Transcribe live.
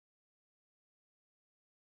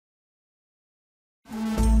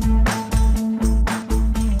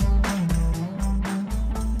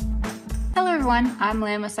everyone, I'm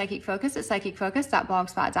Lynn with Psychic Focus at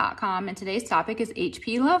psychicfocus.blogspot.com, and today's topic is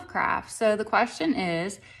H.P. Lovecraft. So the question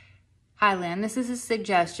is, hi Lynn, this is a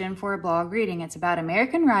suggestion for a blog reading. It's about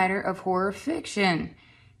American writer of horror fiction.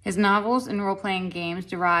 His novels and role-playing games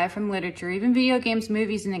derived from literature, even video games,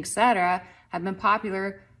 movies, and etc. have been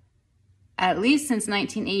popular at least since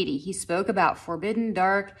 1980. He spoke about forbidden,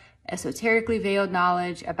 dark, esoterically veiled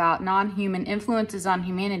knowledge about non-human influences on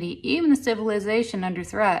humanity, even the civilization under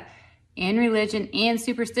threat, and religion and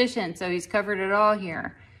superstition. So he's covered it all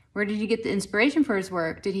here. Where did he get the inspiration for his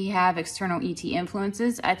work? Did he have external ET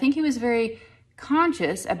influences? I think he was very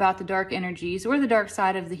conscious about the dark energies or the dark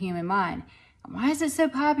side of the human mind. Why is it so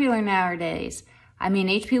popular nowadays? I mean,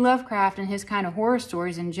 H.P. Lovecraft and his kind of horror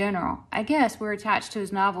stories in general. I guess we're attached to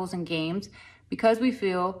his novels and games because we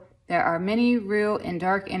feel there are many real and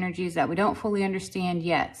dark energies that we don't fully understand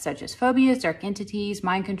yet, such as phobias, dark entities,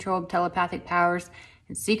 mind-controlled telepathic powers,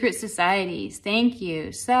 and secret societies. Thank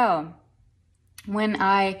you. So, when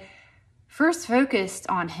I first focused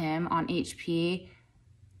on him, on HP,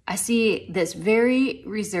 I see this very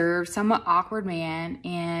reserved, somewhat awkward man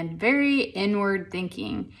and very inward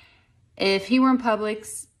thinking. If he were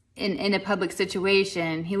in a public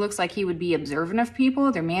situation, he looks like he would be observant of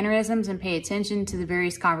people, their mannerisms, and pay attention to the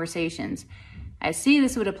various conversations. I see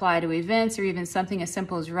this would apply to events or even something as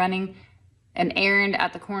simple as running an errand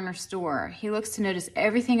at the corner store. He looks to notice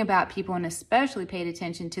everything about people and especially paid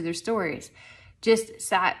attention to their stories. Just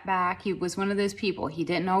sat back. He was one of those people. He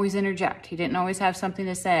didn't always interject. He didn't always have something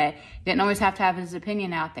to say. He didn't always have to have his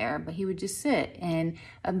opinion out there, but he would just sit and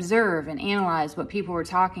observe and analyze what people were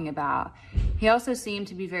talking about. He also seemed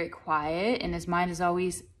to be very quiet, and his mind is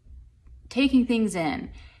always taking things in.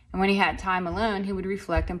 And when he had time alone, he would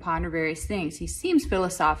reflect and ponder various things. He seems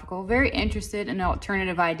philosophical, very interested in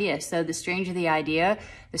alternative ideas. So the stranger the idea,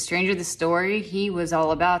 the stranger the story, he was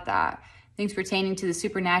all about that. Things pertaining to the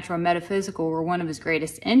supernatural and metaphysical were one of his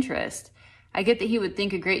greatest interests. I get that he would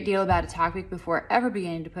think a great deal about a topic before ever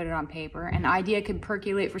beginning to put it on paper. An idea could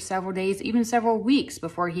percolate for several days, even several weeks,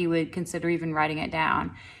 before he would consider even writing it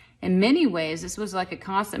down. In many ways, this was like a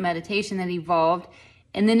constant meditation that evolved,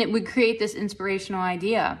 and then it would create this inspirational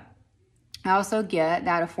idea. I also get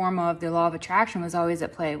that a form of the law of attraction was always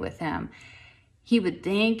at play with him. He would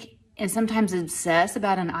think and sometimes obsess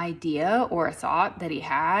about an idea or a thought that he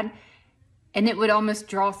had, and it would almost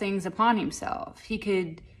draw things upon himself. It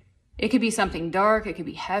could be something dark, it could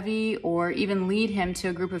be heavy, or even lead him to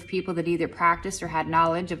a group of people that either practiced or had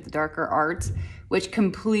knowledge of the darker arts, which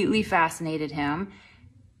completely fascinated him.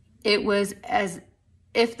 It was as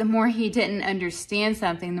if the more he didn't understand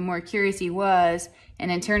something, the more curious he was,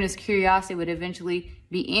 and in turn his curiosity would eventually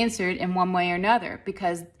be answered in one way or another,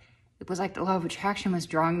 because it was like the law of attraction was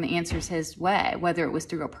drawing the answers his way, whether it was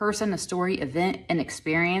through a person, a story, event, an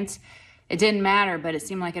experience. It didn't matter, but it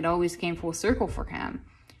seemed like it always came full circle for him.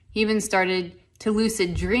 He even started to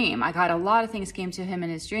lucid dream. I got a lot of things came to him in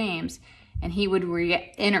his dreams, and he would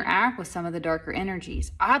interact with some of the darker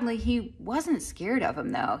energies. Oddly, he wasn't scared of them,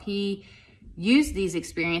 though. He used these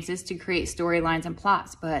experiences to create storylines and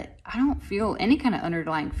plots, but I don't feel any kind of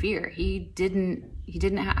underlying fear. He didn't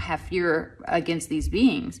have fear against these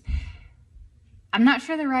beings. I'm not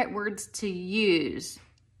sure the right words to use,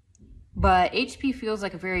 but HP feels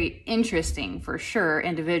like a very interesting, for sure,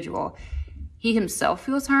 individual. He himself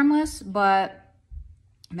feels harmless, but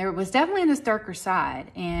there was definitely this darker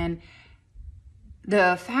side. And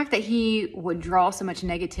the fact that he would draw so much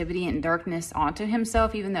negativity and darkness onto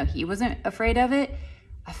himself, even though he wasn't afraid of it,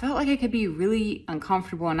 I felt like it could be really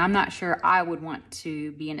uncomfortable, and I'm not sure I would want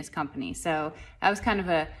to be in his company. So that was kind of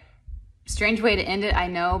a strange way to end it, I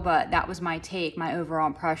know, but that was my take, my overall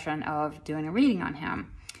impression of doing a reading on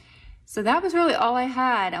him. So that was really all I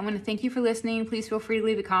had. I want to thank you for listening. Please feel free to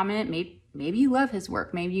leave a comment. Maybe you love his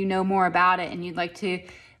work. Maybe you know more about it and you'd like to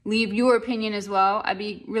leave your opinion as well. I'd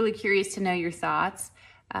be really curious to know your thoughts.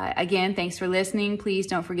 Again, thanks for listening. Please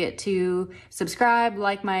don't forget to subscribe,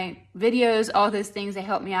 like my videos, all those things. They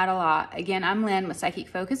help me out a lot. Again, I'm Lynn with Psychic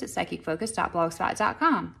Focus at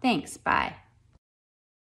psychicfocus.blogspot.com. Thanks. Bye.